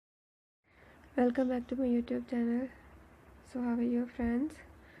Welcome back to my YouTube channel. So how are you friends?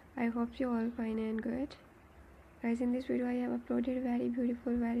 I hope you all fine and good. Guys, in this video I have uploaded very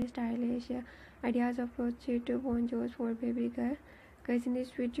beautiful, very stylish ideas of crochet ponchos for baby girl. Guys, in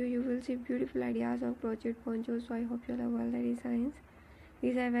this video you will see beautiful ideas of crochet ponchos, so I hope you love all the designs.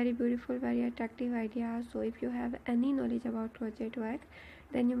 These are very beautiful, very attractive ideas, so if you have any knowledge about crochet work,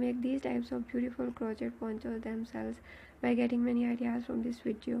 then you make these types of beautiful crochet ponchos themselves by getting many ideas from this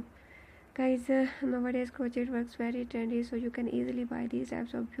video. Guys, nowadays crochet works very trendy, so you can easily buy these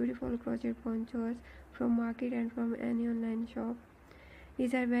types of beautiful crochet ponchos from market and from any online shop.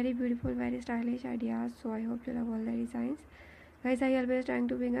 These are very beautiful, very stylish ideas, so I hope you love all the designs. Guys, I always trying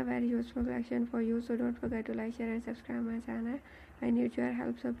to bring a very useful collection for you, so don't forget to like, share and subscribe my channel. I need your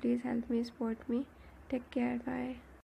help, so please help me, support me. Take care, bye.